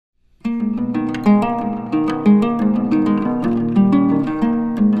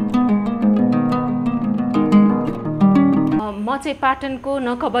चाहिँ पाटनको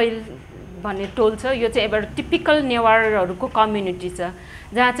नखबैल भन्ने टोल छ। यो चाहिँ एउटा टिपिकल नेवारहरूको कम्युनिटी छ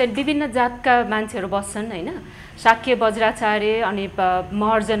जहाँ चाहिँ विभिन्न जातका मान्छेहरू बस्छन् हैन। शाक्य बज्राचार्य अनि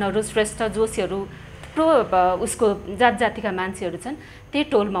महर्जनहरू श्रेष्ठ जोशीहरू थुप्रो उसको जात जातिका मान्छेहरू छन्। त्यही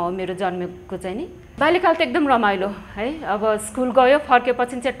टोलमा हो मेरो जन्मेको चाहिँ नि। बाल्यकाल त एकदम रमाइलो है। अब स्कुल गयो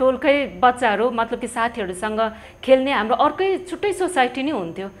फर्केपछि चाहिँ टोलकै बच्चाहरू मतलब कि साथीहरूसँग खेल्ने हाम्रो अर्कै छुट्टै सोसाइटी नै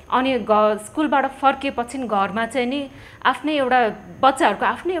हुन्थ्यो। अनि स्कुलबाट फर्केपछि घरमा चाहिँ नि आफ्नै एउटा बच्चाहरूको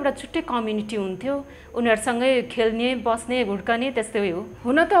आफ्नै एउटा छुट्टै कम्युनिटी हुन्थ्यो। उनीहरूसँगै खेल्ने बस्ने हुर्कने त्यस्तै हो।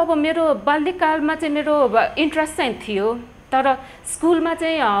 हुन त अब मेरो बाल्यकालमा चाहिँ मेरो इन्ट्रेस्ट चाहिँ थियो, तर स्कुलमा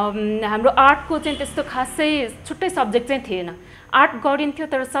चाहिँ हाम्रो आर्टको चाहिँ त्यस्तो खासै छुट्टै सब्जेक्ट चाहिँ थिएन। आर्ट गरिन्थ्यो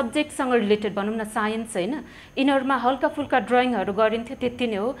तर सब्जेक्टसँग रिलेटेड भनौँ न साइन्स हैन, यिनीहरूमा हल्का फुल्का ड्रइङहरू गरिन्थ्यो त्यति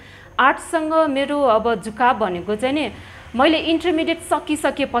नै हो। आर्टसँग मेरो अब झुकाव भनेको चाहिँ नि मैले इन्टरमिडिएट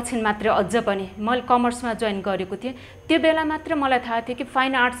सकिसकेपछि मात्र अझ पनि मैले कमर्समा जोइन गरेको थिएँ। त्यो बेला मात्र मलाई थाहा थियो कि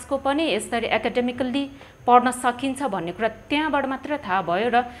फाइन आर्ट्सको पनि यसरी एकाडेमिकल्ली पढ्न सकिन्छ भन्ने कुरा त्यहाँबाट मात्र थाहा भयो।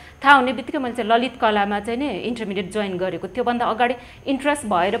 र थाहा हुने बित्तिकै मैले चाहिँ ललित कलामा चाहिँ नि इन्टरमिडिएट जोइन गरेको। त्योभन्दा अगाडि इन्ट्रेस्ट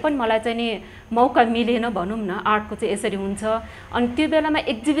भएर पनि मलाई चाहिँ नि मौका मिलेन भनौँ न, आर्टको चाहिँ यसरी हुन्छ। अनि त्यो बेलामा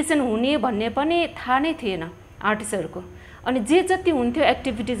एक्जिबिसन हुने भन्ने पनि थाहा नै थिएन आर्टिस्टहरूको। अनि जे जति हुन्थ्यो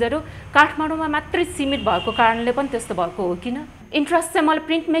एक्टिभिटिजहरू काठमाडौँमा मात्रै सीमित भएको कारणले पनि त्यस्तो भएको हो किन। इन्ट्रेस्ट चाहिँ मलाई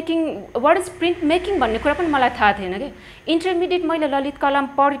print making, what is print making भन्ने कुरा पनि मलाई थाहा थिएन कि। इन्टरमिडिएट मैले ललित कलामा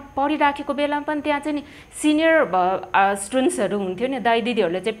पढिराखेको बेलामा पनि त्यहाँ चाहिँ नि सिनियर स्टुडेन्ट्सहरू हुन्थ्यो नि, दाइ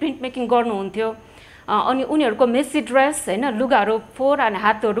दिदीहरूले चाहिँ प्रिन्ट मेकिङ गर्नुहुन्थ्यो। अनि उनीहरूको मेसी ड्रेस हैन, लुगाहरू फोहोर अनि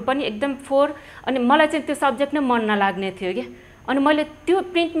हातहरू पनि एकदम फोहोर। अनि मलाई चाहिँ त्यो सब्जेक्ट नै मन नलाग्ने थियो कि। अनि मैले त्यो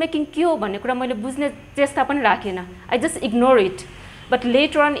प्रिन्ट मेकिङ के हो भन्ने कुरा मैले बुझ्ने चेष्टा पनि राखेन। I just ignore it. But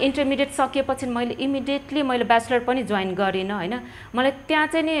later on intermediate सकिएपछि मैले इमिडिएटली मैले ब्याचलर पनि जोइन गरिनँ हैन। मलाई त्यहाँ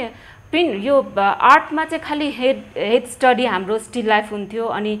चाहिँ नि यो आर्टमा चाहिँ खालि हेड स्टडी हाम्रो स्टिल लाइफ हुन्थ्यो।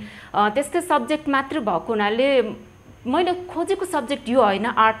 अनि त्यस्तै सब्जेक्ट मात्र भएको हुनाले मैले खोजेको सब्जेक्ट यो होइन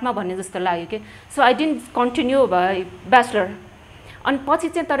आर्टमा भन्ने जस्तो लाग्यो कि। So I didn't continue bachelor. अनि पछि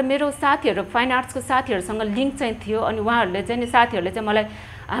चाहिँ तर मेरो साथीहरू फाइन आर्ट्सको साथीहरूसँग लिङ्क चाहिँ थियो। अनि उहाँहरूले चाहिँ नि साथीहरूले चाहिँ मलाई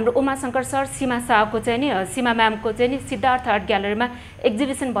हाम्रो उमाशङ्कर सर सीमा शाहको चाहिँ नि सीमा म्यामको चाहिँ नि सिद्धार्थ आर्ट ग्यालरीमा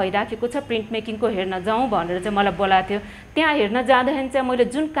एक्जिबिसन भइराखेको छ प्रिन्ट मेकिङको, हेर्न जाउँ भनेर चाहिँ मलाई बोलाएको थियो। त्यहाँ हेर्न जाँदाखेरि चाहिँ मैले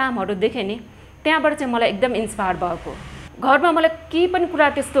जुन कामहरू देखेँ नि त्यहाँबाट चाहिँ मलाई एकदम इन्सपायर भएको। घरमा मलाई केही पनि कुरा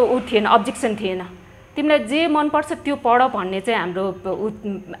त्यस्तो थिएन, अब्जेक्सन थिएन। तिमीलाई जे मनपर्छ त्यो पढ भन्ने चाहिँ हाम्रो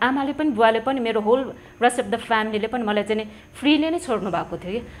आमाले पनि बुवाले पनि मेरो होल रेस्ट अफ द फ्यामिलीले पनि मलाई चाहिँ नि फ्रीले नै छोड्नु भएको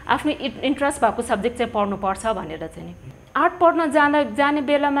थियो कि आफ्नो इन्ट्रेस्ट भएको सब्जेक्ट चाहिँ पढ्नुपर्छ भनेर चाहिँ नि। आर्ट पढ्न जाने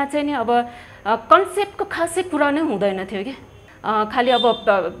बेलामा चाहिँ नि अब कन्सेप्टको खासै कुरा नै हुँदैन थियो कि। खालि अब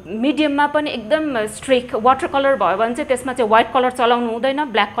मिडियममा पनि एकदम स्ट्रिक वाटर कलर भयो भने चाहिँ त्यसमा चाहिँ व्हाइट कलर चलाउनु हुँदैन,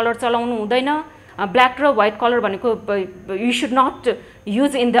 ब्ल्याक कलर चलाउनु हुँदैन। ब्ल्याक र व्हाइट कलर भनेको you should not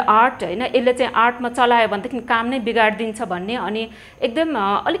use in the art हैन। यसले चाहिँ आर्टमा चलायो भनेदेखि काम नै बिगाडिदिन्छ भन्ने। अनि एकदम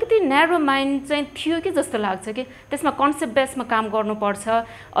अलिकति न्यारो माइन्ड चाहिँ थियो कि जस्तो लाग्छ कि। त्यसमा कन्सेप्ट बेसमा काम गर्नुपर्छ,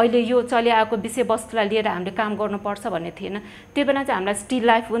 अहिले यो चलिआएको विषयवस्तुलाई लिएर हामीले काम गर्नुपर्छ भन्ने थिएन। त्यो बेला चाहिँ हामीलाई स्टिल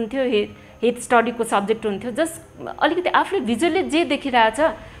लाइफ हुन्थ्यो, हेड स्टडीको सब्जेक्ट हुन्थ्यो। जस्ट अलिकति आफूले भिजुअली जे देखिरहेछ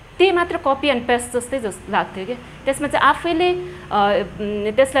त्यही मात्र कपी एन्ड पेस्ट जस्तै लाग्थ्यो कि। त्यसमा चाहिँ आफैले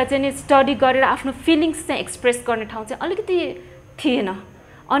त्यसलाई चाहिँ नि स्टडी गरेर आफ्नो फिलिङ्स चाहिँ एक्सप्रेस गर्ने ठाउँ चाहिँ अलिकति थिएन।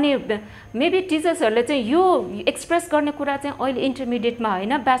 अनि मेबी टिचर्सहरूले चाहिँ यो एक्सप्रेस गर्ने कुरा चाहिँ अहिले इन्टरमिडिएटमा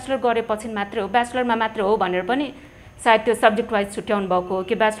होइन ब्याचलर गरेपछि मात्रै हो, ब्याचलरमा मात्र हो भनेर पनि सायद त्यो सब्जेक्ट वाइज छुट्याउनु भएको हो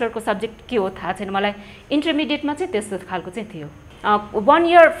कि ब्याचलरको सब्जेक्ट के हो थाहा छैन मलाई। इन्टरमिडिएटमा चाहिँ त्यस्तो खालको चाहिँ थियो। 1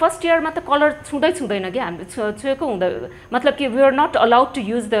 इयर फर्स्ट इयरमा त कलर छुँदैन कि हामीले छुएको हुँदा मतलब कि we are not allowed to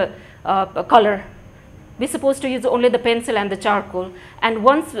use the colour, we supposed to use only the pencil and the charcoal. And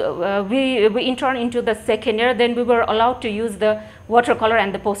once we entered into the second year, then we were allowed to use the watercolor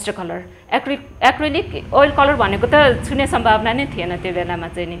and the poster color. Acrylic oil color भनेको त छुने सम्भावना नै थिएन त्यो बेलामा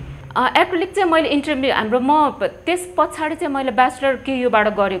चाहिँ नि। एक्रिलिक चाहिँ मैले इन्टरमिडिएट हाम्रो म त्यस पछाडि चाहिँ मैले ब्याचलर केयुबाट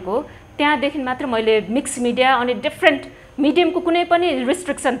गरेको। त्यहाँदेखि मात्र मैले मिक्स मिडिया अनि डिफ्रेन्ट मिडियमको कुनै पनि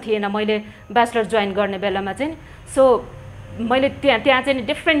रिस्ट्रिक्सन थिएन मैले ब्याचलर जोइन गर्ने बेलामा चाहिँ। सो मैले त्यहाँ चाहिँ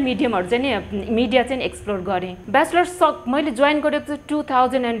डिफ्रेन्ट मिडियमहरू चाहिँ नि मिडिया चाहिँ एक्सप्लोर गरेँ। ब्याचलर मैले जोइन गरेको चाहिँ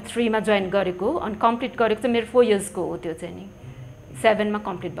 2003 मा जोइन गरेको अनि कम्प्लिट गरेको चाहिँ मेरो 4 इयर्सको हो। त्यो चाहिँ नि 7 मा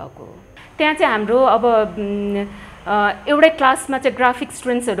कम्प्लिट भएको हो। त्यहाँ चाहिँ हाम्रो अब एउटै क्लासमा चाहिँ ग्राफिक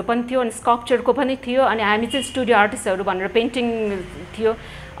स्टुडेन्ट्सहरू पनि थियो अनि स्कल्पचरको पनि थियो अनि हामी चाहिँ स्टुडियो आर्टिस्टहरू भनेर पेन्टिङ थियो।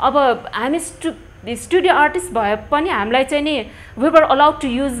 अब हामी स्टुडियो आर्टिस्ट भए पनि हामीलाई चाहिँ नि we were allowed to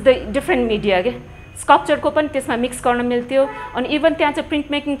use the different media के। स्कल्पचरको पनि त्यसमा मिक्स गर्न मिल्थ्यो अनि इभन त्यहाँ चाहिँ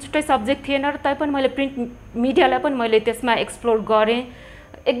प्रिन्ट मेकिङ छुट्टै सब्जेक्ट थिएन र तैपनि मैले प्रिन्ट मिडियालाई पनि मैले त्यसमा एक्सप्लोर गरेँ।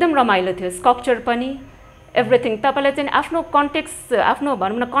 एकदम रमाइलो थियो। स्कल्पचर पनि एभ्रिथिङ तपाईँलाई चाहिँ आफ्नो कन्टेक्स्ट आफ्नो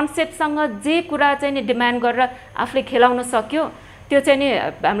भनौँ न कन्सेप्टसँग जे कुरा चाहिँ नि डिमान्ड गरेर आफूले खेलाउन सक्यो त्यो चाहिँ नि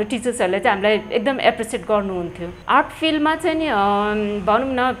हाम्रो टिचर्सहरूले चाहिँ हामीलाई एकदम एप्रिसिएट गर्नुहुन्थ्यो। आर्ट फिल्डमा चाहिँ नि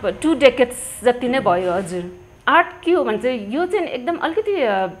भनौँ न 2 डेकेड्स जति नै भयो। हजुर आर्ट के हो भने चाहिँ यो चाहिँ एकदम अलिकति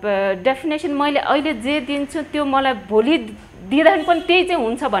डेफिनेसन मैले अहिले जे दिन्छु त्यो मलाई भोलि दिँदाखेरि पनि त्यही चाहिँ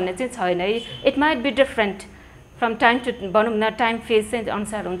हुन्छ भन्ने चाहिँ छैन है। It might be different from time to भनौँ न टाइम फेज चाहिँ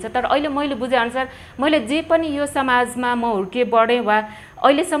अनुसार हुन्छ। तर अहिले मैले बुझेअनुसार मैले जे पनि यो समाजमा म हुर्के बढेँ वा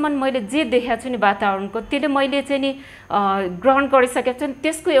अहिलेसम्म मैले जे देखाएको छु नि वातावरणको त्यसले मैले चाहिँ नि ग्रहण गरिसकेको छु नि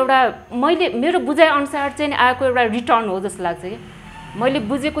त्यसको एउटा मैले मेरो बुझाइअनुसार चाहिँ आएको एउटा रिटर्न हो जस्तो लाग्छ कि मैले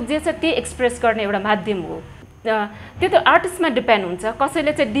बुझेको जे छ त्यही एक्सप्रेस गर्ने एउटा माध्यम हो। त्यो त आर्टिस्टमा डिपेन्ड हुन्छ।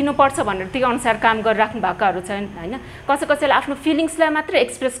 कसैले चाहिँ दिनुपर्छ भनेर त्यो अनुसार काम गरिराख्नु भएकाहरू छन् होइन। कसैले आफ्नो फिलिङ्सलाई मात्र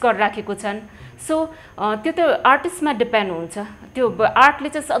एक्सप्रेस गरिराखेको छन्। सो त्यो त आर्टिस्टमा डिपेन्ड हुन्छ। त्यो आर्टले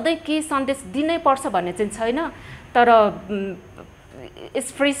चाहिँ सधैँ केही सन्देश दिनै पर्छ भन्ने चाहिँ छैन। तर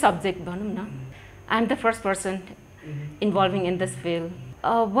इट्स फ्री सब्जेक्ट भनौँ न। I am the first person involving in this field.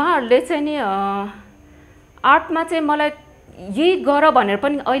 उहाँहरूले चाहिँ नि आर्टमा चाहिँ मलाई यही गर भनेर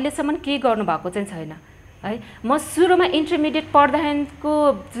पनि अहिलेसम्म केही गर्नुभएको चाहिँ छैन है। म सुरुमा इन्टरमिडिएट पढ्दाखेरिको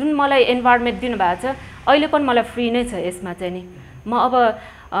जुन मलाई इन्भाइरोमेन्ट दिनुभएको छ अहिले पनि मलाई फ्री नै छ यसमा चाहिँ नि। म अब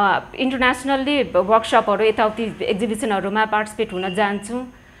इन्टरनेसनल्ली वर्कसपहरू यताउति एक्जिबिसनहरूमा पार्टिसिपेट हुन जान्छु।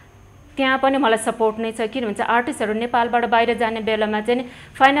 त्यहाँ पनि मलाई सपोर्ट नै छ। किन भन्छ आर्टिस्टहरू नेपालबाट बाहिर जाने बेलामा चाहिँ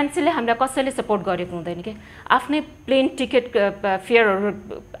फाइनेन्सियली हामीलाई कसैले सपोर्ट गरेको हुँदैन कि। आफ्नै प्लेन टिकट फेयरहरू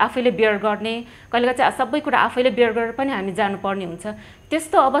आफैले बेयर गर्ने कहिलेका चाहिँ सबै कुरा आफैले बेयर गरेर पनि हामी जानुपर्ने हुन्छ।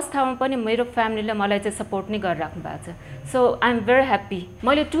 त्यस्तो अवस्थामा पनि मेरो फ्यामिलीले मलाई चाहिँ सपोर्ट नै गरिराख्नु भएको छ। So I am very happy.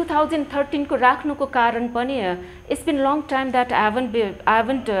 मैले 2013 को राख्नुको कारण पनि it's been long time that I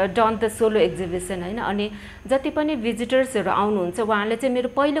haven't done the solo exhibition होइन। अनि जति पनि भिजिटर्सहरू आउनुहुन्छ उहाँहरूले चाहिँ मेरो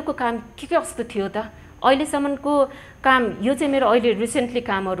पहिलोको काम के कस्तो थियो त अहिलेसम्मको काम यो चाहिँ मेरो अहिले रिसेन्टली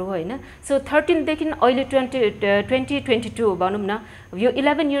कामहरू हो होइन। सो 13 देखि अहिले 2022 भनौँ न यो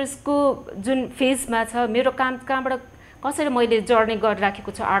 11 इयर्सको जुन फेजमा छ मेरो काम कहाँबाट कसरी मैले जर्नी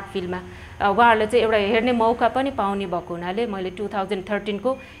गरिराखेको छु आर्ट फिल्डमा उहाँहरूले चाहिँ एउटा हेर्ने मौका पनि पाउने भएको हुनाले मैले 2013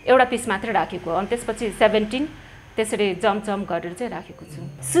 को एउटा पिस मात्रै राखेको अनि त्यसपछि 17 त्यसरी जमजम गरेर चाहिँ राखेको छु।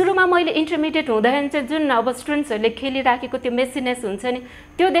 सुरुमा मैले इन्टरमिडिएट हुँदाखेरि चाहिँ जुन अब स्टुडेन्ट्सहरूले खेलिराखेको त्यो मेसिनेस हुन्छ नि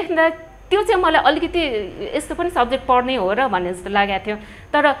त्यो देख्दा त्यो चाहिँ मलाई अलिकति यस्तो पनि सब्जेक्ट पढ्ने हो र भन्ने जस्तो लागेको थियो।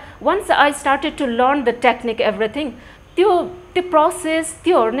 तर once I started to learn the technique everything त्यो प्रोसेस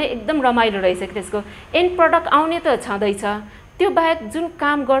त्योहरू नै एकदम रमाइलो रहेछ कि त्यसको एन्ड प्रडक्ट आउने त छँदैछ। त्यो बाहेक जुन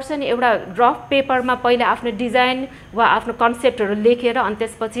काम गर्छ नि एउटा रफ पेपरमा पहिला आफ्नो डिजाइन वा आफ्नो कन्सेप्टहरू लेखेर अनि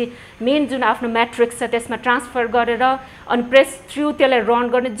त्यसपछि मेन जुन आफ्नो म्याट्रिक्स छ त्यसमा ट्रान्सफर गरेर अनि प्रेस थ्रु त्यसलाई रन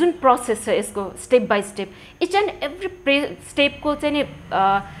गर्ने जुन प्रोसेस छ यसको step by step each and every स्टेपको चाहिँ नि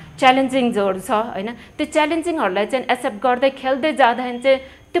च्यालेन्जिङहरू छ होइन। त्यो च्यालेन्जिङहरूलाई चाहिँ एक्सेप्ट गर्दै खेल्दै जाँदाखेरि चाहिँ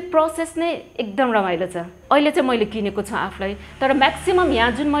त्यो प्रोसेस नै एकदम रमाइलो छ। अहिले चाहिँ मैले किनेको छु आफूलाई। तर म्याक्सिमम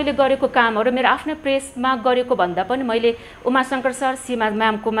यहाँ जुन मैले गरेको कामहरू मेरो आफ्नै प्रेसमा गरेको भन्दा पनि मैले उमाशङ्कर सर सीमा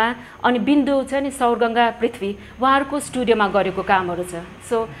म्यामकोमा अनि बिन्दु छ नि सौरगङ्गा पृथ्वी उहाँहरूको स्टुडियोमा गरेको कामहरू छ।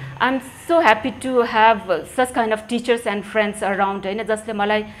 So I am so happy to have such kind of teachers and friends around होइन जसले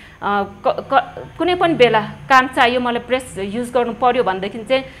मलाई कुनै पनि बेला काम चाहियो मलाई प्रेस युज गर्नु पर्यो भनेदेखि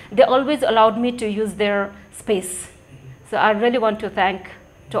चाहिँ they always allowed me to use there space. So I really want to thank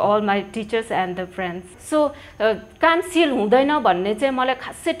to all my teachers and the friends. So काम सेल हुँदैन भन्ने चाहिँ मलाई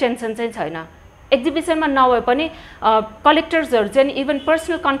खासै टेन्सन चाहिँ छैन। एक्जिबिसनमा नभए पनि कलेक्टर्सहरू चाहिँ इभन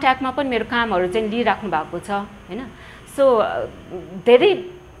पर्सनल कन्ट्याक्टमा पनि मेरो कामहरू चाहिँ लिइराख्नु भएको छ होइन। सो धेरै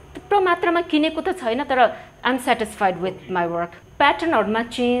थुप्रो मात्रामा किनेको त छैन तर आइ am satisfied with my work. प्याटर्नहरूमा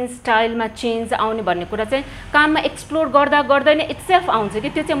change स्टाइलमा change आउने भन्ने कुरा चाहिँ काममा एक्सप्लोर गर्दा गर्दै नै इट्सेल्फ आउँछ कि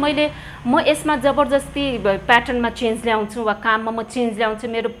त्यो चाहिँ म यसमा जबरजस्ती प्याटर्नमा चेन्ज ल्याउँछु वा काममा म चेन्ज ल्याउँछु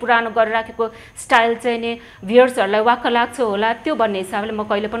मेरो पुरानो गरेर राखेको स्टाइल चाहिँ नि भ्युअर्सहरूलाई वाक्क लाग्छ होला त्यो भन्ने हिसाबले म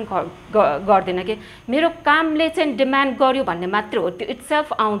कहिले पनि गर्दिनँ कि मेरो कामले चाहिँ डिमान्ड गर्यो भन्ने मात्र हो त्यो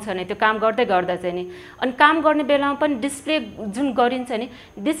इट्सेल्फ आउँछ नि त्यो काम गर्दै गर्दा चाहिँ नि। अनि काम गर्ने बेलामा पनि डिस्प्ले जुन गरिन्छ नि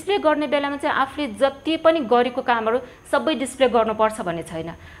डिस्प्ले गर्ने बेलामा चाहिँ आफूले जति पनि गरेको कामहरू सबै डिस्प्ले गर्नुपर्छ भन्ने छैन।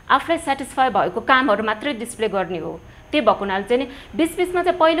 आफूलाई सेटिस्फाई भएको कामहरू मात्रै डिस्प्ले गर्ने हो। त्यही भएको हुनाले चाहिँ नि बिचबिचमा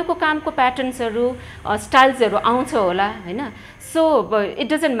चाहिँ पहिलोको कामको प्याटर्न्सहरू स्टाइल्सहरू आउँछ होला होइन। सो इट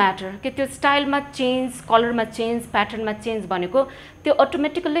डजन्ट म्याटर कि त्यो स्टाइलमा चेन्ज कलरमा चेन्ज प्याटर्नमा चेन्ज भनेको त्यो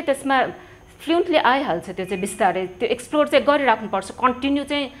अटोमेटिकल्ली त्यसमा फ्लुएन्टली आइहाल्छ। त्यो चाहिँ बिस्तारै त्यो एक्सप्लोर चाहिँ गरिराख्नुपर्छ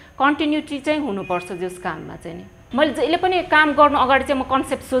कन्टिन्युटी चाहिँ हुनुपर्छ जस काममा चाहिँ नि। मैले जहिले पनि काम गर्नु अगाडि चाहिँ म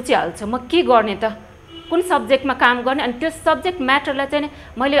कन्सेप्ट सोचिहाल्छु म के गर्ने त कुन सब्जेक्टमा काम गर्ने अनि त्यो सब्जेक्ट म्याटरलाई चाहिँ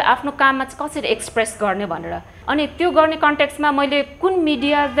मैले आफ्नो काममा चाहिँ कसरी एक्सप्रेस गर्ने भनेर अनि त्यो गर्ने कन्टेक्स्टमा मैले कुन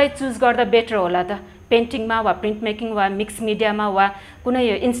मिडियालाई चुज गर्दा बेटर होला त पेन्टिङमा वा प्रिन्ट मेकिङ वा मिक्स मिडियामा वा कुनै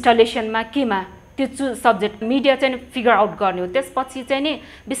इन्स्टलेसनमा केमा त्यो सब्जेक्ट मिडिया चाहिँ फिगर आउट गर्ने हो। त्यसपछि चाहिँ नि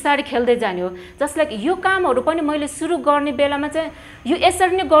बिस्तारै खेल्दै जाने हो। जसलाई यो कामहरू पनि मैले सुरु गर्ने बेलामा चाहिँ यो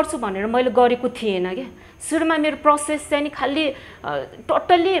यसरी नै गर्छु भनेर मैले गरेको थिएन क्या। सुरुमा मेरो प्रोसेस चाहिँ नि खालि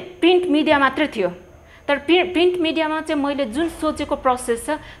टोटल्ली प्रिन्ट मिडिया मात्रै थियो। तर प्रिन्ट मिडियामा चाहिँ मैले जुन सोचेको प्रोसेस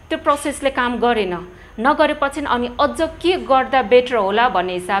छ त्यो प्रोसेसले काम गरेन। नगरेपछि अनि अझ के गर्दा बेटर होला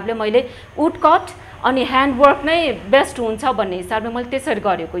भन्ने हिसाबले मैले वुडकट अनि ह्यान्डवर्क नै बेस्ट हुन्छ भन्ने हिसाबले मैले त्यसरी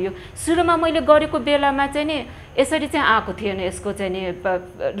गरेको। यो सुरुमा मैले गरेको बेलामा चाहिँ नि यसरी चाहिँ आएको थिएन। यसको चाहिँ नि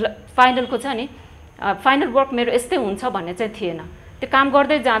फाइनलको छ नि फाइनल वर्क मेरो यस्तै हुन्छ भन्ने चाहिँ थिएन। त्यो काम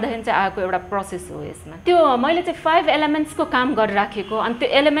गर्दै जाँदाखेरि चाहिँ आएको एउटा प्रोसेस हो यसमा। त्यो मैले चाहिँ 5 एलिमेन्ट्सको काम गरेर राखेको। अनि त्यो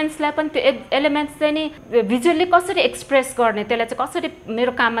एलिमेन्ट्सलाई पनि त्यो एलिमेन्ट्स चाहिँ नि भिजुअली कसरी एक्सप्रेस गर्ने, त्यसलाई चाहिँ कसरी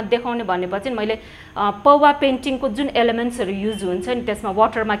मेरो काममा देखाउने भनेपछि मैले पौवा पेन्टिङको जुन एलिमेन्ट्सहरू युज हुन्छ नि त्यसमा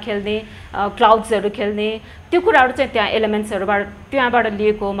वाटरमा खेल्ने, क्लाउड्सहरू खेल्ने, त्यो कुराहरू चाहिँ त्यहाँबाट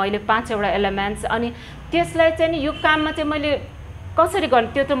लिएको मैले 5 वटा एलिमेन्ट्स। अनि त्यसलाई चाहिँ नि यो काममा चाहिँ मैले कसरी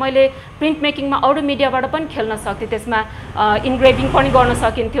गर्ने त्यो त मैले प्रिन्ट मेकिङमा अरू मिडियाबाट पनि खेल्न सक्थेँ। त्यसमा इन्ग्रेभिङ पनि गर्न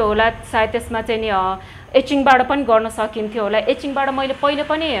सकिन्थ्यो होला, सायद त्यसमा चाहिँ नि एचिङबाट पनि गर्न सकिन्थ्यो होला। एचिङबाट मैले पहिले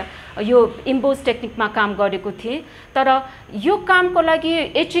पनि यो इम्बोज टेक्निकमा काम गरेको थिएँ। तर यो कामको लागि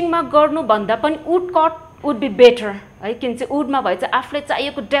एचिङमा गर्नुभन्दा पनि वुड बी बेटर है, किनकि वुडमा भए चाहिँ आफूलाई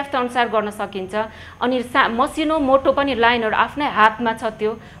चाहिएको डेप्थ अनुसार गर्न सकिन्छ। अनि मसिनो मोटो पनि लाइनहरू आफ्नै हातमा छ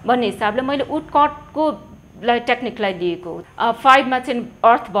त्यो भन्ने हिसाबले मैले वुडकटको टेक्निकलाई लिएको। 5 मा चाहिँ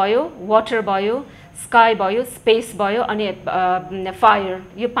अर्थ भयो, वाटर भयो, स्काई भयो, स्पेस भयो अनि फायर,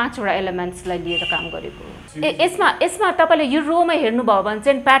 यो 5 वटा एलिमेन्ट्सलाई लिएर काम गरेको। यसमा तपाईँले यो रोमा हेर्नुभयो भने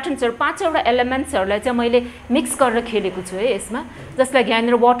चाहिँ प्याटर्न्सहरू 5 वटा एलिमेन्ट्सहरूलाई चाहिँ मैले मिक्स गरेर खेलेको छु है यसमा। जसलाई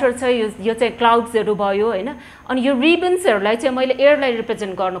यहाँनिर वाटर छ, यो चाहिँ क्लाउड्सहरू भयो होइन। अनि यो रिबन्सहरूलाई चाहिँ मैले एयरलाई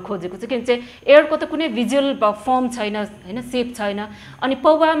रिप्रेजेन्ट गर्न खोजेको छु, किनकि चाहिँ एयरको त कुनै भिजुअल फर्म छैन होइन, सेप छैन। अनि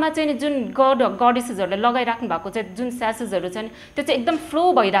पौवामा चाहिँ जुन गडेसेसहरूले लगाइराख्नु भएको चाहिँ जुन स्यासेसहरू छ नि त्यो चाहिँ एकदम फ्लो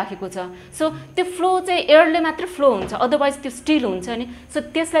भइराखेको छ। सो त्यो फ्लो चाहिँ एयरले मात्र फ्लो हुन्छ, अदरवाइज त्यो स्टिल हुन्छ नि। सो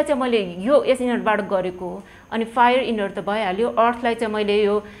त्यसलाई चाहिँ मैले यो इनरबाट गरेको हो। अनि फायर इनर त भइहाल्यो। अर्थलाई चाहिँ मैले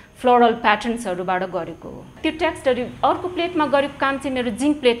यो फ्लोरल प्याटर्न्सहरूबाट गरेको हो। त्यो टेक्स्टहरू अर्को प्लेटमा गरेको काम चाहिँ मेरो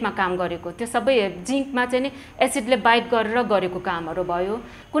जिङ्क प्लेटमा काम गरेको। त्यो सबै जिङ्कमा चाहिँ नि एसिडले बाइट गरेर गरेको कामहरू भयो।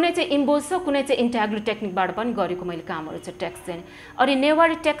 कुनै चाहिँ इम्बोज छ, कुनै चाहिँ इन्ट्याग्लो टेक्निकबाट पनि गरेको मैले कामहरू चाहिँ टेक्स्ट चाहिँ। अनि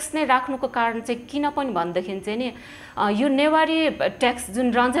नेवारी टेक्स्ट नै राख्नुको कारण चाहिँ किन पनि भन्दाखेरि चाहिँ नि यो नेवारी टेक्स्ट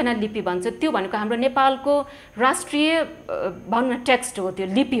जुन रञ्जना लिपि भन्छ त्यो भनेको हाम्रो नेपालको राष्ट्रिय भन्न टेक्स्ट हो, त्यो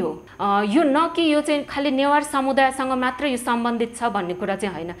लिपि हो। यो न कि यो चाहिँ खालि नेवार समुदायसँग मात्र यो सम्बन्धित छ भन्ने कुरा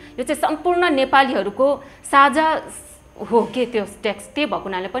चाहिँ होइन। यो चाहिँ सम्पूर्ण नेपालीहरूको साझा हो के त्यो टेक्स्ट। त्यही भएको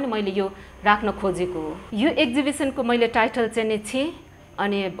हुनाले पनि मैले यो राख्न खोजेको हो। यो एक्जिबिसनको मैले टाइटल चाहिँ नि छे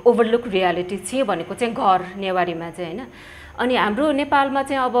अनि ओभरलुक रियालिटी छे भनेको चाहिँ घर नेवारीमा चाहिँ होइन। अनि हाम्रो नेपालमा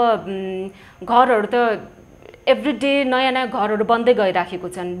चाहिँ अब घरहरू त एभ्रिडे नयाँ नयाँ घरहरू बन्दै गइराखेको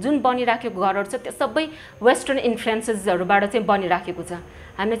छन्। जुन बनिराखेको घरहरू छ त्यो सबै वेस्टर्न इन्फ्लुएन्सेसहरूबाट चाहिँ बनिराखेको छ।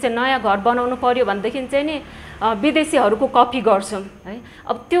 हामीले चाहिँ नयाँ घर बनाउनु पर्यो भनेदेखि चाहिँ नि विदेशीहरूको कपी गर्छौँ है।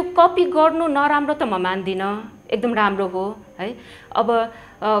 अब त्यो कपी गर्नु नराम्रो त म मान्दिनँ, एकदम राम्रो हो है। अब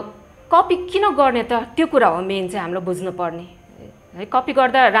कपी किन गर्ने त त्यो कुरा हो मेन चाहिँ हाम्रो बुझ्नुपर्ने है। कपी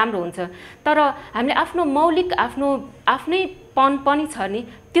गर्दा राम्रो हुन्छ तर हामीले आफ्नो मौलिक आफ्नै पन पनि छ नि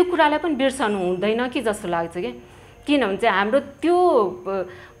त्यो कुरालाई पनि बिर्सनु हुँदैन कि जस्तो लाग्छ कि। किनभने चाहिँ हाम्रो त्यो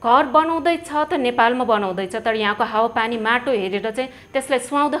घर बनाउँदैछ त नेपालमा बनाउँदैछ, तर यहाँको हावापानी माटो हेरेर चाहिँ त्यसलाई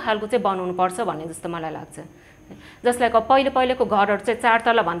सुहाउँदो खालको चाहिँ बनाउनु पर्छ भन्ने जस्तो मलाई लाग्छ। जसलाई पहिलेको घरहरू चाहिँ 4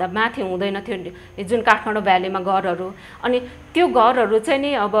 तलाभन्दा माथि हुँदैन थियो जुन काठमाडौँ भ्यालीमा घरहरू। अनि त्यो घरहरू चाहिँ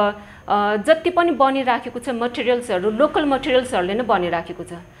नि अब जति पनि बनिराखेको छ मटेरियल्सहरू लोकल मटेरियल्सहरूले नै बनिराखेको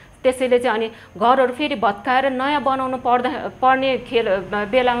छ। त्यसैले चाहिँ अनि घरहरू फेरि भत्काएर नयाँ बनाउनु पर्ने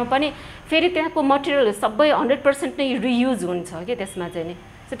बेलामा पनि फेरि त्यहाँको मटेरियल सबै 100% नै रियुज हुन्छ कि त्यसमा चाहिँ नि।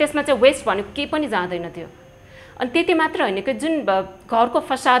 सो त्यसमा चाहिँ वेस्ट भनेको केही पनि जाँदैन थियो। अनि त्यति मात्र होइन कि जुन घरको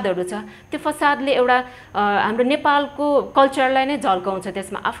फसादहरू छ त्यो फसादले एउटा हाम्रो नेपालको कल्चरलाई नै झल्काउँछ।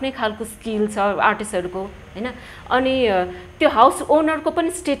 त्यसमा आफ्नै खालको स्किल छ आर्टिस्टहरूको होइन। अनि त्यो हाउस ओनरको पनि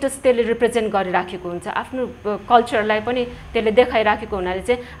स्टेटस त्यसले रिप्रेजेन्ट गरिराखेको हुन्छ, आफ्नो कल्चरलाई पनि त्यसले देखाइराखेको हुनाले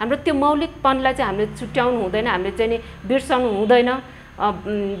चाहिँ हाम्रो त्यो मौलिकपनलाई चाहिँ हामीले छुट्याउनु हुँदैन, हामीले चाहिँ नि बिर्सनु हुँदैन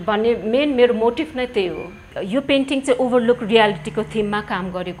भन्ने मेन मेरो मोटिभ नै त्यही हो। यो पेन्टिङ चाहिँ ओभरलुक रियालिटीको थिममा काम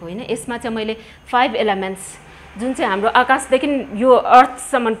गरेको होइन। यसमा चाहिँ मैले 5 एलिमेन्ट्स जुन चाहिँ हाम्रो आकाशदेखि यो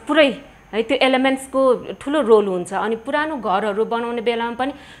अर्थसम्म पुरै है त्यो एलिमेन्ट्सको ठुलो रोल हुन्छ। अनि पुरानो घरहरू बनाउने बेलामा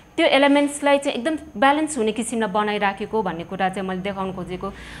पनि त्यो एलिमेन्ट्सलाई चाहिँ एकदम ब्यालेन्स हुने किसिममा बनाइराखेको भन्ने कुरा चाहिँ मैले देखाउन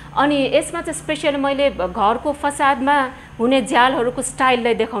खोजेको। अनि यसमा चाहिँ स्पेसियली मैले घरको फसादमा हुने झ्यालहरूको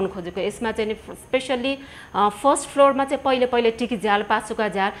स्टाइललाई देखाउन खोजेको। यसमा चाहिँ स्पेसल्ली फर्स्ट फ्लोरमा चाहिँ पहिले टिकी झ्याल, पाँचुका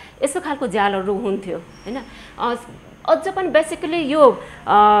झ्याल यस्तो खालको झ्यालहरू हुन्थ्यो हैन। अझ पनि बेसिकली यो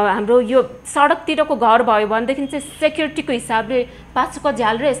हाम्रो यो सडकतिरको घर भयो भनेदेखि चाहिँ सेक्युरिटीको हिसाबले पाँचुका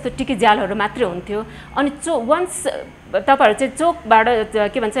झ्याल र यस्तो टिकी झ्यालहरू मात्रै हुन्थ्यो। अनि वन्स तपाईहरु चाहिँ चोकबाट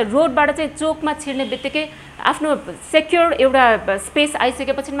के भन्छ रोडबाट चाहिँ चोकमा छिर्ने बित्तिकै आफ्नो सेक्युर एउटा स्पेस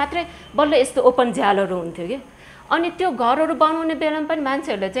आइसकेपछि मात्रै बल्ल यस्तो ओपन झ्यालहरू हुन्थ्यो के। अनि त्यो घरहरू बनाउने बेलामा पनि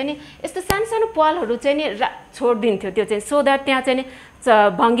मान्छेहरूले चाहिँ नि यस्तो सानो सानो पालहरू चाहिँ नि छोडिदिन्थ्यो, त्यो चाहिँ सो द्याट त्यहाँ चाहिँ नि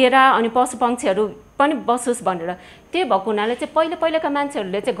भङ्गेरा अनि पशु पक्षीहरू पनि बसोस् भनेर। त्यही भएको हुनाले चाहिँ पहिलाका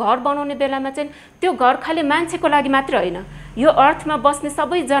मान्छेहरूले चाहिँ घर बनाउने बेलामा चाहिँ त्यो घर खालि मान्छेको लागि मात्र होइन, यो अर्थमा बस्ने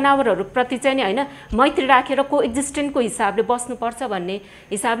सबै जनावरहरूप्रति चाहिँ नि होइन मैत्री राखेर को एक्जिस्टेन्टको हिसाबले बस्नुपर्छ भन्ने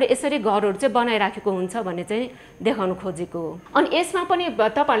हिसाबले यसरी घरहरू चाहिँ बनाइराखेको हुन्छ भन्ने चाहिँ देखाउन खोजेको हो। अनि यसमा पनि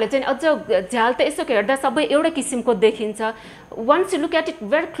तपाईहरुले चाहिँ अझ झ्याल त यसो हेर्दा सबै एउटै किसिमको देखिन्छ। Once you look at it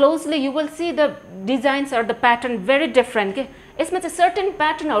very closely you will see the designs or the pattern very different के। यसमा चाहिँ सर्टेन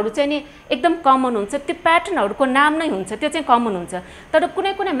प्याटर्नहरू चाहिँ नि एकदम कमन हुन्छ, त्यो प्याटर्नहरूको नाम नै हुन्छ, त्यो चाहिँ कमन हुन्छ। तर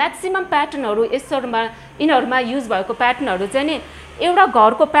कुनै कुनै म्याक्सिमम प्याटर्नहरू यिनीहरूमा युज भएको प्याटर्नहरू चाहिँ नि एउटा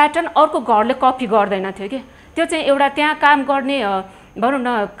घरको प्याटर्न अर्को घरले कपी गर्दैन थियो कि। त्यो चाहिँ एउटा त्यहाँ काम गर्ने भनौँ न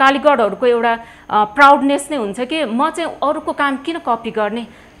कालीगढहरूको एउटा प्राउडनेस नै हुन्छ कि म चाहिँ अरूको काम किन कपी गर्ने,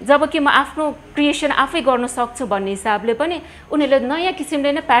 जबकि म आफ्नो क्रिएसन आफै गर्न सक्छु भन्ने हिसाबले पनि उनीहरूले नयाँ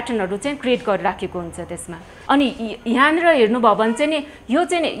किसिमले नै प्याटर्नहरू चाहिँ क्रिएट गरिराखेको हुन्छ त्यसमा। अनि यहाँनिर हेर्नुभयो भने चाहिँ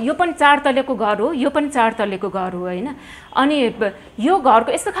नि यो पनि 4 तलेको घर हो, यो पनि 4 तलेको घर हो होइन। अनि यो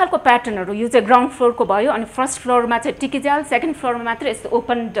घरको यस्तो खालको प्याटर्नहरू यो चाहिँ ग्राउन्ड फ्लोरको भयो, अनि फर्स्ट फ्लोरमा चाहिँ टिकी झ्याल, सेकेन्ड फ्लोरमा मात्र यस्तो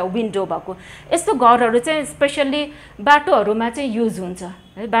ओपन विन्डो भएको यस्तो घरहरू चाहिँ स्पेसल्ली बाटोहरूमा चाहिँ युज हुन्छ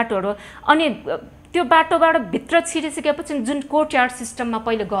है, बाटोहरू। अनि त्यो बाटोबाट भित्र छिरिसकेपछि जुन कोर्टयार्ड सिस्टममा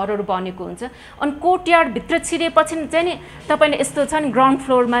पहिले घरहरू बनेको हुन्छ, अनि कोर्टयार्ड भित्र छिरेपछि चाहिँ नि तपाईले यस्तो छ नि ग्राउन्ड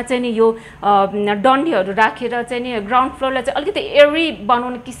फ्लोरमा चाहिँ नि यो डन्डीहरू राखेर चाहिँ नि ग्राउन्ड फ्लोरलाई चाहिँ अलिकति एरी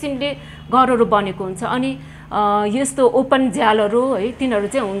बनाउने किसिमले घरहरू बनेको हुन्छ। अनि यस्तो ओपन झ्यालहरू है तिनीहरू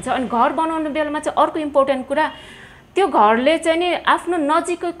चाहिँ हुन्छ। अनि घर बनाउने बेलामा चाहिँ अर्को इम्पोर्टेन्ट कुरा त्यो घरले चाहिँ नि आफ्नो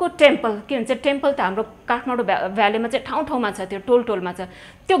नजिकैको टेम्पल के भन्छ, टेम्पल त हाम्रो काठमाडौँ भ्यालीमा चाहिँ ठाउँ ठाउँमा छ, त्यो टोलमा छ,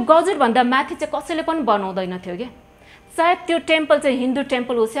 त्यो गजुरभन्दा माथि चाहिँ कसैले पनि बनाउँदैन थियो कि। सायद त्यो टेम्पल चाहिँ हिन्दू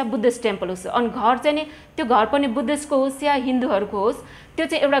टेम्पल होस् या बुद्धिस्ट टेम्पल होस्, अनि घर चाहिँ नि त्यो घर पनि बुद्धिस्टको होस् या हिन्दूहरूको होस्, त्यो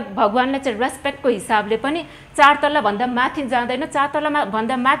चाहिँ एउटा भगवानलाई चाहिँ रेस्पेक्टको हिसाबले पनि 4 तल्ला भन्दा माथि जाँदैन। 4 तल्ला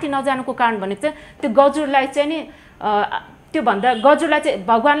भन्दा माथि नजानुको कारण भनेको चाहिँ त्यो गजुरलाई चाहिँ नि त्यो भन्दा गजुरलाई चाहिँ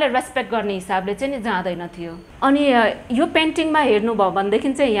भगवानले रेस्पेक्ट गर्ने हिसाबले चाहिँ नि जाँदैन थियो। अनि यो पेन्टिङमा हेर्नुभयो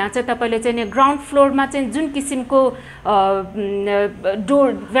भनेदेखि चाहिँ यहाँ चाहिँ तपाईँले चाहिँ नि ग्राउन्ड फ्लोरमा चाहिँ जुन किसिमको डोर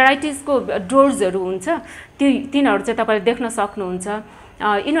भेराइटिजको डोर्सहरू हुन्छ तिनीहरू चाहिँ तपाईँले देख्न सक्नुहुन्छ।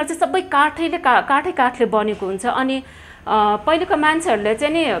 यिनीहरू चाहिँ सबै काठले बनेको हुन्छ। अनि पहिलेको मान्छेहरूले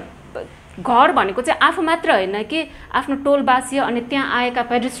चाहिँ नि घर भनेको चाहिँ आफू मात्र होइन कि आफ्नो टोलवासी अनि त्यहाँ आएका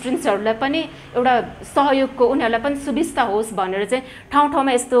पेडेस्ट्रियन्सहरूलाई पनि एउटा सहयोगको, उनीहरूलाई पनि सुविस्ता होस् भनेर चाहिँ ठाउँ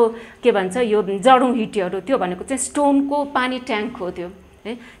ठाउँमा यस्तो के भन्छ यो जडौँ हिटीहरू, त्यो भनेको चाहिँ स्टोनको पानी ट्याङ्क हो त्यो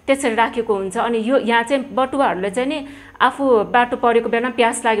है, त्यसरी राखेको हुन्छ। अनि यो यहाँ चाहिँ बटुवाहरूले चाहिँ नि आफू बाटो परेको बेलामा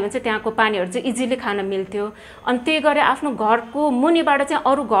प्यास लाग्यो भने चाहिँ त्यहाँको पानीहरू चाहिँ इजिली खान मिल्थ्यो। अनि त्यही गरेर आफ्नो घरको मुनिबाट चाहिँ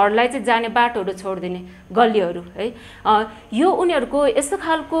अरू घरलाई चाहिँ जाने बाटोहरू छोडिदिने गल्लीहरू है। यो उनीहरूको यस्तो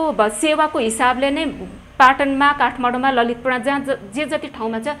खालको सेवाको हिसाबले नै पाटनमा, काठमाडौँमा, ललितपुरमा जहाँ जे जति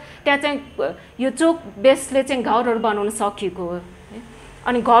ठाउँमा छ त्यहाँ चाहिँ यो चोक बेसले चाहिँ घरहरू बनाउन सकिएको हो।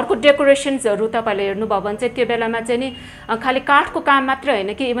 अनि घरको डेकोरेसन्सहरू तपाईँले हेर्नुभयो भने चाहिँ त्यो बेलामा चाहिँ नि खालि काठको काम मात्र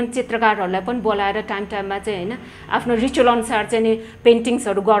होइन कि इभन चित्रकारहरूलाई पनि बोलाएर टाइममा चाहिँ होइन आफ्नो रिचुअल अनुसार चाहिँ नि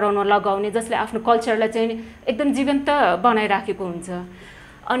पेन्टिङ्सहरू गराउन लगाउने, जसले आफ्नो कल्चरलाई चाहिँ एकदम जीवन्त बनाइराखेको हुन्छ।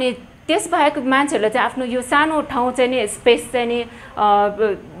 अनि त्यसबाहेक मान्छेहरूले चाहिँ आफ्नो यो सानो ठाउँ चाहिँ नि स्पेस चाहिँ नि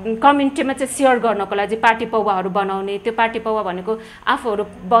कम्युनिटीमा चाहिँ सेयर गर्नको लागि पार्टी पौवाहरू बनाउने, त्यो पार्टी पौवा भनेको आफूहरू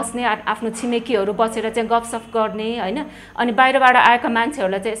बस्ने, आफ्नो छिमेकीहरू बसेर चाहिँ गफसफ गर्ने होइन। अनि बाहिरबाट आएका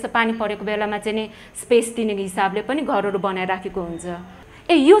मान्छेहरूलाई चाहिँ यस्तो पानी परेको बेलामा चाहिँ नि स्पेस दिने हिसाबले पनि घरहरू बनाइराखेको हुन्छ।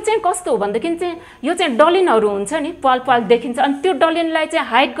 यो चाहिँ कस्तो हो भनेदेखि चाहिँ यो चाहिँ डलिनहरू हुन्छ नि, पाल देखिन्छ। अनि त्यो डलिनलाई चाहिँ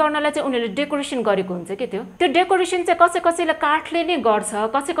हाइड गर्नलाई चाहिँ उनीहरूले डेकोरेसन गरेको हुन्छ कि त्यो डेकोरेसन चाहिँ कसैले काठले नै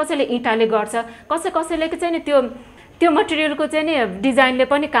गर्छ, कसैले इँटाले गर्छ, कसैले चाहिँ नि त्यो मटेरियलको चाहिँ नि डिजाइनले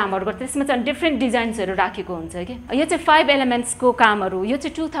पनि कामहरू गर्छ। त्यसमा चाहिँ डिफ्रेन्ट डिजाइन्सहरू राखेको हुन्छ कि। यो चाहिँ 5 एलिमेन्ट्सको कामहरू, यो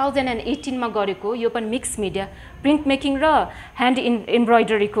चाहिँ 2018मा गरेको, यो पनि मिक्स मिडिया प्रिन्ट मेकिङ र ह्यान्ड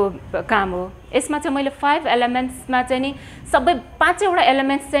एम्ब्रोइडरीको काम हो। यसमा चाहिँ मैले 5 एलिमेन्ट्समा चाहिँ नि सबै 5वटा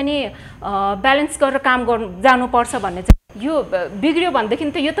एलिमेन्ट्स चाहिँ नि ब्यालेन्स गरेर काम जानुपर्छ भन्ने चाहिँ यो बिग्रियो भनेदेखि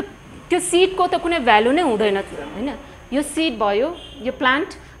त यो त त्यो सिडको त कुनै भ्यालु नै हुँदैन हैन। यो सिड भयो, यो प्लान्ट,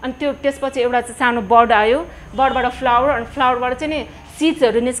 अनि त्यो त्यसपछि एउटा चाहिँ सानो बर्ड आयो, बर्डबाट फ्लावर, अनि फ्लावरबाट चाहिँ नि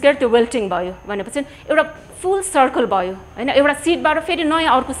सिड्सहरू निस्केर त्यो वेल्टिङ भयो भनेपछि एउटा फुल सर्कल भयो हैन। एउटा सिडबाट फेरि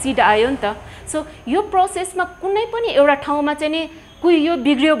नयाँ अर्को सिड आयो नि त। सो यो प्रोसेसमा कुनै पनि एउटा ठाउँमा चाहिँ नि कुनै यो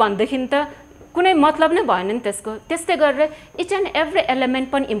बिग्रियो भनेदेखि त कुनै मतलब नै भएन नि त्यसको। त्यस्तै गरेर इच एन्ड एभ्री एलिमेन्ट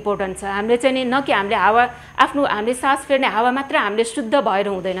पनि इम्पोर्टेन्ट छ। हामीले चाहिँ नि न कि हामीले हावा आफ्नो हामीले सास फेर्ने हावा मात्र हामीले शुद्ध भएर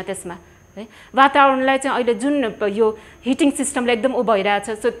हुँदैन त्यसमा है। वातावरणलाई चाहिँ अहिले जुन यो हिटिङ सिस्टमले एकदम उ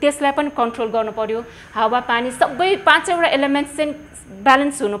भइरहेछ, सो त्यसलाई पनि कन्ट्रोल गर्नु पर्यो। हावा पानी सबै पाँचवटा एलिमेन्ट्स चाहिँ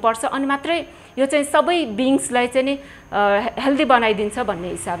ब्यालेन्स हुनुपर्छ, अनि मात्रै यो चाहिँ सबै बिइङ्सलाई चाहिँ नि हेल्दी बनाइदिन्छ भन्ने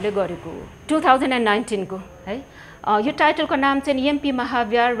हिसाबले गरेको हो 2019 को है। यो टाइटलको नाम चाहिँ MP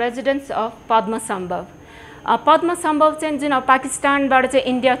Mahavihara residence of Padmasambhava. Padmasambhava चाहिँ जुन पाकिस्तानबाट चाहिँ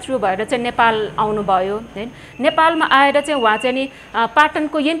इन्डिया थ्रु भएर चाहिँ नेपाल आउनुभयो है। नेपालमा आएर चाहिँ उहाँ चाहिँ नि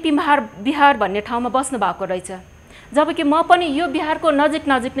पाटनको एमपी विहार भन्ने ठाउँमा बस्नु भएको रहेछ। जबकि म पनि यो बिहारको नजिक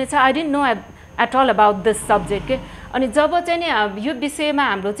नजिक नै छ। I didn't know at all about this subject के। अनि जब चाहिँ नि यो विषयमा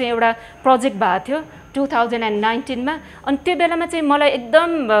हाम्रो चाहिँ एउटा प्रोजेक्ट भएको थियो 2019 मा, अनि त्यो बेलामा चाहिँ मलाई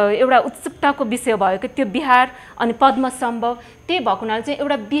एकदम एउटा उत्सुकताको विषय भयो कि त्यो बिहार अनि पद्मसम्भव। त्यही भएको हुनाले चाहिँ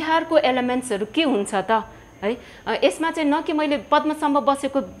एउटा बिहारको एलिमेन्ट्सहरू के हुन्छ त है। यसमा चाहिँ न कि मैले पद्मसम्भव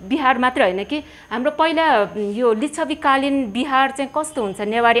बसेको बिहार मात्र होइन कि हाम्रो पहिला यो लिच्छवीकालीन बिहार चाहिँ कस्तो हुन्छ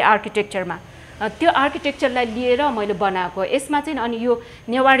नेवारी आर्किटेक्चरमा, त्यो आर्किटेक्चरलाई लिएर मैले बनाएको। यसमा चाहिँ अनि यो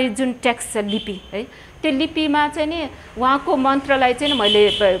नेवारी जुन टेक्स्ट छ लिपि है, त्यो लिपिमा चाहिँ नि उहाँको मन्त्रलाई चाहिँ मैले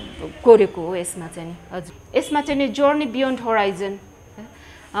कोरेको हो यसमा चाहिँ नि। हजुर, यसमा चाहिँ नि जर्नी बियोन्ड होराइजन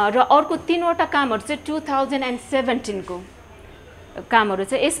र अर्को 3वटा कामहरू चाहिँ 2017 को कामहरू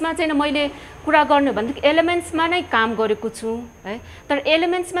छ। यसमा चाहिँ मैले कुरा गर्ने भनेदेखि एलिमेन्ट्समा नै काम गरेको छु है। तर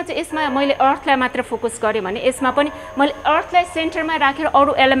एलिमेन्ट्समा चाहिँ यसमा मैले अर्थलाई मात्र फोकस गरेँ भने यसमा पनि मैले अर्थलाई सेन्टरमा राखेर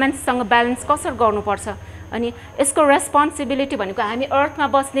अरू एलिमेन्ट्ससँग ब्यालेन्स कसरी गर्नुपर्छ, अनि यसको रेस्पोन्सिबिलिटी भनेको हामी अर्थमा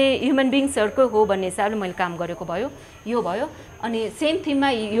बस्ने ह्युमन बिङ्सहरूको हो भन्ने हिसाबले मैले काम गरेको भयो। यो भयो, अनि सेम थिममा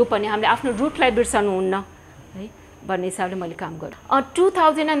यो पनि हामीले आफ्नो रुटलाई बिर्सनुहुन्न है भन्ने हिसाबले मैले काम गरेँ।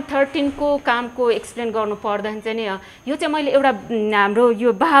 2013 को कामको एक्सप्लेन गर्नु पर्दाखेरि चाहिँ नि यो चाहिँ मैले एउटा हाम्रो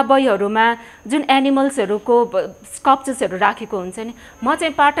यो बाहाबईहरूमा जुन एनिमल्सहरूको स्कल्पचर्सहरू राखेको हुन्छ नि, म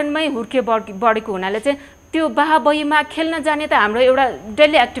चाहिँ पाटनमै हुर्के बढेको हुनाले चाहिँ त्यो बाहाबईमा खेल्न जाने त हाम्रो एउटा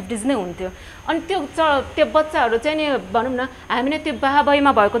डेली एक्टिभिटिज नै हुन्थ्यो। अनि त्यो बच्चाहरू चाहिँ नि भनौँ न हामीले त्यो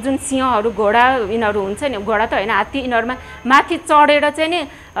बाहाबईमा भएको जुन सिंहहरू घोडा यिनीहरू हुन्छ नि, घोडा त होइन हात्ती, यिनीहरूमा माथि चढेर चाहिँ नि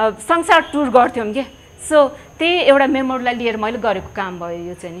संसार टुर गर्थ्यौँ के। सो त्यही एउटा मेमोरीलाई लिएर मैले गरेको काम भयो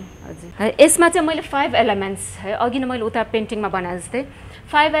यो चाहिँ नि। हजुर, यसमा चाहिँ मैले 5 एलिमेन्ट्स है, अघि नै मैले उता पेन्टिङमा बनाए जस्तै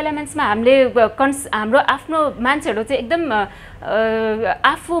 5 एलिमेन्ट्समा हामीले हाम्रो आफ्नो मान्छेहरू चाहिँ एकदम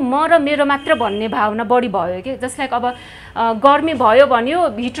आफू म र मेरो मात्र भन्ने भावना बढी भयो कि। जसलाई अब गर्मी भयो भन्यो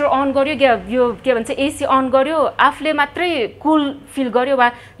हिटर अन गर्यो, यो के भन्छ एसी अन गर्यो, आफूले मात्रै कुल फिल गर्यो, वा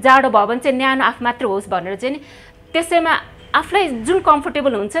जाडो भयो भने चाहिँ न्यानो आफू मात्र होस् भनेर चाहिँ नि त्यसैमा आफूलाई जुन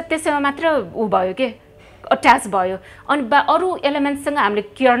कम्फर्टेबल हुन्छ त्यसैमा मात्र ऊ भयो के, अट्याच भयो। अनि अरू एलिमेन्ट्ससँग हामीले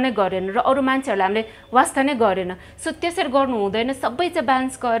केयर नै गरेन र अरू मान्छेहरूलाई हामीले वास्ता नै गरेन। सो त्यसरी गर्नु हुँदैन, सबै चाहिँ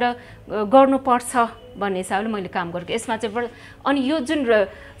ब्यालेन्स गरेर गर्नुपर्छ भन्ने हिसाबले मैले काम गरेको। यसमा चाहिँ अनि यो जुन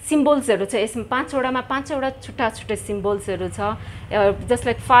सिम्बल्सहरू छ यसमा 5वटामा 5वटा छुट्टा छुट्टै सिम्बल्सहरू छ।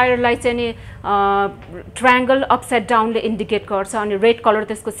 जसलाई फायरलाई चाहिँ नि ट्रायङ्गल अपसाइड डाउनले इन्डिकेट गर्छ, अनि रेड कलर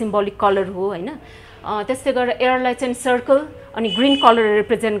त्यसको सिम्बोलिक कलर हो होइन। त्यस्तै गरेर एयरलाई चाहिँ सर्कल अनि ग्रिन कलर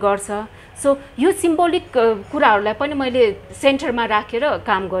रिप्रेजेन्ट गर्छ। सो यो सिम्बोलिक कुराहरूलाई पनि मैले सेन्टरमा राखेर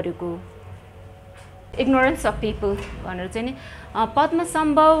काम गरेको। इग्नोरेन्स अफ पिपल भनेर चाहिँ नि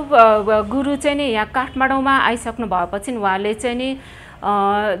पद्मसम्भव गुरु चाहिँ नि यहाँ काठमाडौँमा आइसक्नु भएपछि उहाँले चाहिँ नि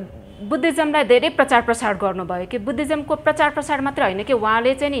बुद्धिज्मलाई धेरै प्रचार प्रसार गर्नुभयो कि। बुद्धिज्मको प्रचार प्रसार मात्र होइन कि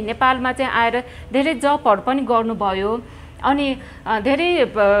उहाँले चाहिँ नि नेपालमा चाहिँ आएर धेरै जबहरू पनि गर्नुभयो, अनि धेरै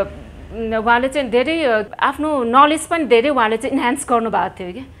उहाँले चाहिँ धेरै आफ्नो नलेज पनि धेरै उहाँले चाहिँ इन्हान्स गर्नुभएको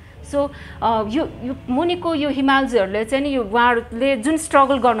थियो कि। सो यो मुनिको यो हिमालजहरूले चाहिँ नि यो उहाँहरूले जुन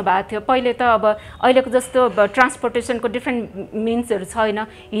स्ट्रगल गर्नुभएको थियो पहिले त अब अहिलेको जस्तो ट्रान्सपोर्टेसनको डिफ्रेन्ट मिन्सहरू छैन,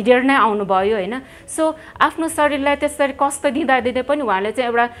 हिँडेर नै आउनुभयो होइन। सो आफ्नो शरीरलाई त्यसरी कष्ट दिँदा दिँदै पनि उहाँले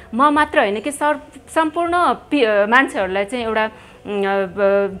चाहिँ एउटा म मात्र होइन कि सम्पूर्ण मान्छेहरूलाई चाहिँ एउटा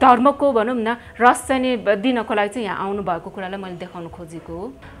धर्मको भनौँ न रस चाहिँ नि दिनको लागि चाहिँ यहाँ आउनुभएको कुरालाई मैले देखाउन खोजेको हो।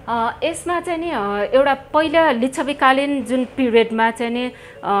 यसमा चाहिँ नि एउटा पहिला लिच्छवीकालीन जुन पिरियडमा चाहिँ नि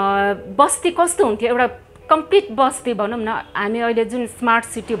बस्ती कस्तो हुन्थ्यो, एउटा कम्प्लिट बस्ती भनौँ न, हामी अहिले जुन स्मार्ट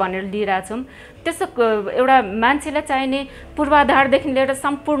सिटी भनेर लिइरहेछौँ त्यस्तो एउटा मान्छेलाई चाहिने पूर्वाधारदेखि लिएर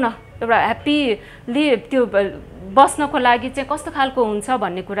सम्पूर्ण एउटा ह्याप्पीली त्यो बस्नको लागि चाहिँ कस्तो खालको हुन्छ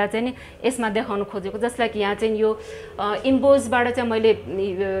भन्ने कुरा चाहिँ नि यसमा देखाउन खोजेको। जसलाई कि यहाँ चाहिँ यो इम्बोजबाट चाहिँ मैले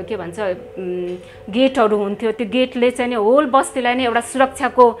के भन्छ गेटहरू हुन्थ्यो, त्यो गेटले चाहिँ नि होल बस्तीलाई नै एउटा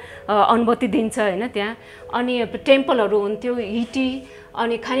सुरक्षाको अनुभूति दिन्छ होइन। त्यहाँ अनि टेम्पलहरू हुन्थ्यो हिटी,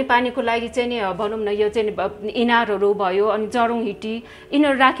 अनि खानेपानीको लागि चाहिँ नि भनौँ न यो चाहिँ इनारहरू भयो, अनि जरौँ हिटी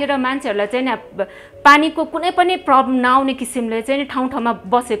यिनीहरू राखेर मान्छेहरूलाई चाहिँ नि पानीको कुनै पनि प्रब्लम नआउने किसिमले चाहिँ नि ठाउँ ठाउँमा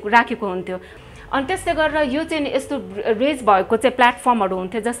बसेको राखेको हुन्थ्यो। अनि त्यस्तै गरेर यो चाहिँ यस्तो रेज भएको चाहिँ प्लेटफर्महरू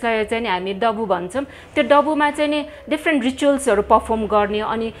हुन्थ्यो जसलाई चाहिँ हामी डबु भन्छौँ। त्यो डबुमा चाहिँ नि डिफ्रेन्ट रिचुअल्सहरू पर्फर्म गर्ने,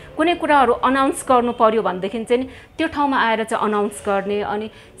 अनि कुनै कुराहरू अनाउन्स गर्नु पर्यो भनेदेखि चाहिँ त्यो ठाउँमा आएर चाहिँ अनाउन्स गर्ने। अनि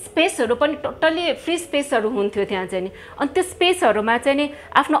स्पेसहरू पनि टोटल्ली फ्री स्पेसहरू हुन्थ्यो त्यहाँ चाहिँ नि। अनि त्यो स्पेसहरूमा चाहिँ नि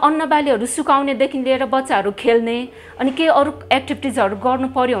आफ्नो अन्नबालीहरू सुकाउनेदेखि लिएर बच्चाहरू खेल्ने अनि केही अरू एक्टिभिटिजहरू गर्नु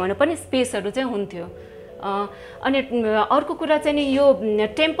पर्यो भने पनि स्पेसहरू चाहिँ हुन्थ्यो। अनि अर्को कुरा चाहिँ नि यो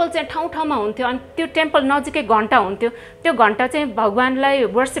टेम्पल चाहिँ ठाउँ ठाउँमा हुन्थ्यो। अनि त्यो टेम्पल नजिकै घन्टा हुन्थ्यो, त्यो घन्टा चाहिँ भगवान्लाई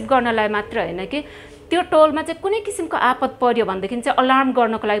वर्सिप गर्नलाई मात्र होइन कि त्यो टोलमा चाहिँ कुनै किसिमको आपद पर्यो भनेदेखि चाहिँ अलार्म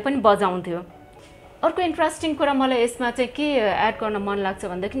गर्नको लागि पनि बजाउँथ्यो। अर्को इन्ट्रेस्टिङ कुरा मलाई यसमा चाहिँ के एड गर्न मन लाग्छ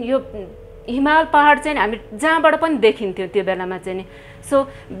भनेदेखि यो हिमाल पहाड चाहिँ हामी जहाँबाट पनि देखिन्थ्यो त्यो बेलामा चाहिँ नि। सो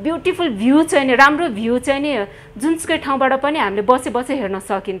ब्युटिफुल भ्यू चाहिँ नि, राम्रो भ्यू चाहिँ नि जुनसुकै ठाउँबाट पनि हामीले बसे हेर्न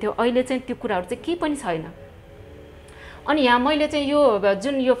सकिन्थ्यो। अहिले चाहिँ त्यो कुराहरू चाहिँ केही पनि छैन। अनि यहाँ मैले चाहिँ यो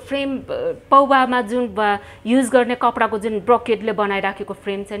जुन यो फ्रेम पौवामा जुन युज गर्ने कपडाको जुन ब्रोकेडले बनाइराखेको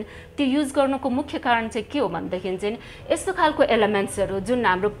फ्रेम चाहिँ त्यो युज गर्नुको मुख्य कारण चाहिँ के हो भनेदेखि चाहिँ यस्तो खालको एलिमेन्ट्सहरू जुन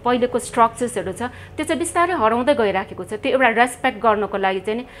हाम्रो पहिलेको स्ट्रक्चर्सहरू छ त्यो चाहिँ बिस्तारै हराउँदै गइराखेको छ। त्यो एउटा रेस्पेक्ट गर्नको लागि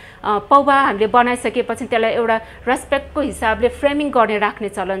चाहिँ पौवा हामीले बनाइसकेपछि त्यसलाई एउटा रेस्पेक्टको हिसाबले फ्रेमिङ गर्ने राख्ने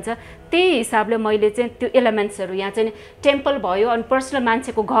चलन छ। त्यही हिसाबले मैले चाहिँ त्यो एलिमेन्ट्सहरू यहाँ चाहिँ टेम्पल भयो, अनि पर्सनल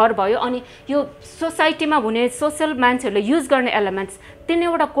मान्छेको घर भयो, अनि यो सोसाइटीमा हुने सोसल मान्छेहरूले युज गर्ने एलिमेन्ट्स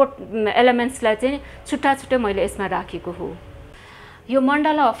तिनवटा कोट एलिमेन्ट्सलाई चाहिँ छुट्टा छुट्टै मैले यसमा राखेको हो। यो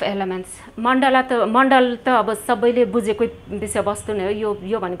मण्डला अफ एलिमेन्ट्स, मण्डल त अब सबैले बुझेकै विषयवस्तु नै हो।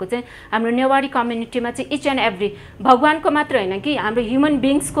 यो भनेको चाहिँ हाम्रो नेवारी कम्युनिटीमा चाहिँ इच एन्ड एभ्री भगवानको मात्र होइन कि हाम्रो ह्युमन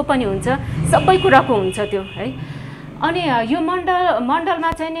बिङ्सको पनि हुन्छ, सबै कुराको हुन्छ त्यो है। अनि यो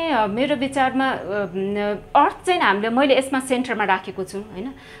मण्डलमा चाहिँ नि मेरो विचारमा अर्थ चाहिँ मैले यसमा सेन्टरमा राखेको छु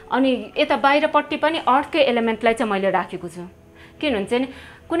होइन। अनि यता बाहिरपट्टि पनि अर्थकै एलिमेन्टलाई चाहिँ मैले राखेको छु। किनभने चाहिँ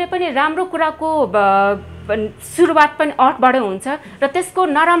कुनै पनि राम्रो कुराको सुरुवात पनि अर्थबाटै हुन्छ र त्यसको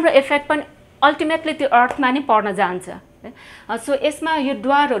नराम्रो इफेक्ट पनि अल्टिमेटली त्यो अर्थमा नै पर्न जान्छ। सो यसमा यो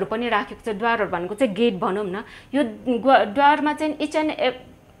द्वारहरू पनि राखेको छ। द्वारहरू भनेको चाहिँ गेट भनौँ न। यो द्वारमा चाहिँ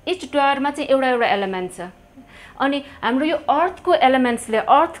इच द्वारमा चाहिँ एउटा एलिमेन्ट छ। अनि हाम्रो यो अर्थको एलिमेन्ट्सले,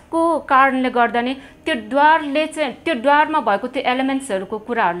 अर्थको कारणले गर्दा नै त्यो द्वारले चाहिँ त्यो द्वारमा भएको त्यो एलिमेन्ट्सहरूको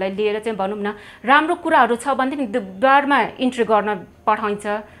कुराहरूलाई लिएर चाहिँ भनौँ न राम्रो कुराहरू छ भनेदेखि त्यो द्वारमा इन्ट्री गर्न पठाइन्छ,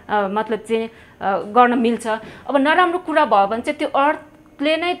 मतलब चाहिँ गर्न मिल्छ। अब नराम्रो कुरा भयो भने चाहिँ त्यो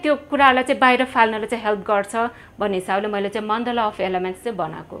अर्थले नै त्यो कुरालाई चाहिँ बाहिर फाल्नलाई चाहिँ हेल्प गर्छ भन्ने हिसाबले मैले चाहिँ मण्डला अफ एलिमेन्ट्स चाहिँ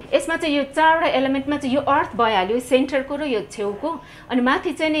बनाएको। यसमा चाहिँ यो चारवटा एलिमेन्टमा चाहिँ यो अर्थ भइहाल्यो सेन्टरको र यो छेउको, अनि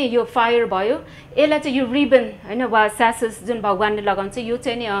माथि चाहिँ नि यो फायर भयो। यसलाई चाहिँ यो रिबन होइन वा स्यासेस जुन भगवान्ले लगाउँछ यो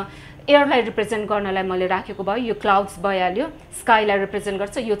चाहिँ नि एयरलाई रिप्रेजेन्ट गर्नलाई मैले राखेको भयो। यो क्लाउड्स भइहाल्यो, स्काईलाई रिप्रेजेन्ट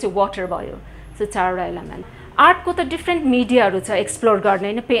गर्छ, यो चाहिँ वाटर भयो। सो चारवटा एलिमेन्ट। आर्टको त डिफ्रेन्ट मिडियाहरू छ एक्सप्लोर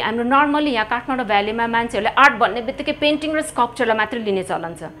गर्ने होइन। हाम्रो नर्मली यहाँ काठमाडौँ भ्यालीमा मान्छेहरूले आर्ट भन्ने बित्तिकै पेन्टिङ र स्कल्पचरलाई मात्रै लिने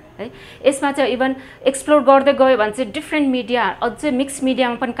चलन छ है। यसमा चाहिँ इभन एक्सप्लोर गर्दै गयो भने चाहिँ डिफ्रेन्ट मिडिया अझै मिक्स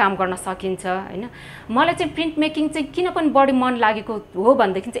मिडियामा पनि काम गर्न सकिन्छ होइन। मलाई चाहिँ प्रिन्ट मेकिङ चाहिँ किन पनि बढी मन लागेको हो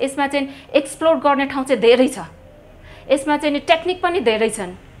भनेदेखि चाहिँ यसमा चाहिँ एक्सप्लोर गर्ने ठाउँ चाहिँ धेरै छ। यसमा चाहिँ टेक्निक पनि धेरै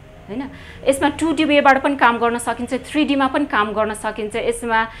छन् होइन। यसमा 2D वेबाट पनि काम गर्न सकिन्छ, 3Dमा पनि काम गर्न सकिन्छ,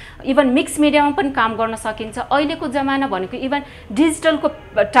 यसमा इभन मिक्स मिडियामा पनि काम गर्न सकिन्छ। अहिलेको जमाना भनेको इभन डिजिटलको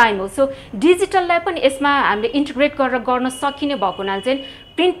टाइम हो। सो डिजिटललाई पनि यसमा हामीले इन्टिग्रेट गरेर गर्न सकिने भएको हुनाले चाहिँ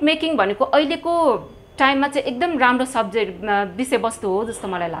प्रिन्ट मेकिङ भनेको अहिलेको टाइममा चाहिँ एकदम राम्रो सब्जेक्ट विषयवस्तु हो जस्तो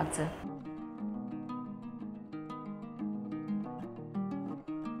मलाई लाग्छ।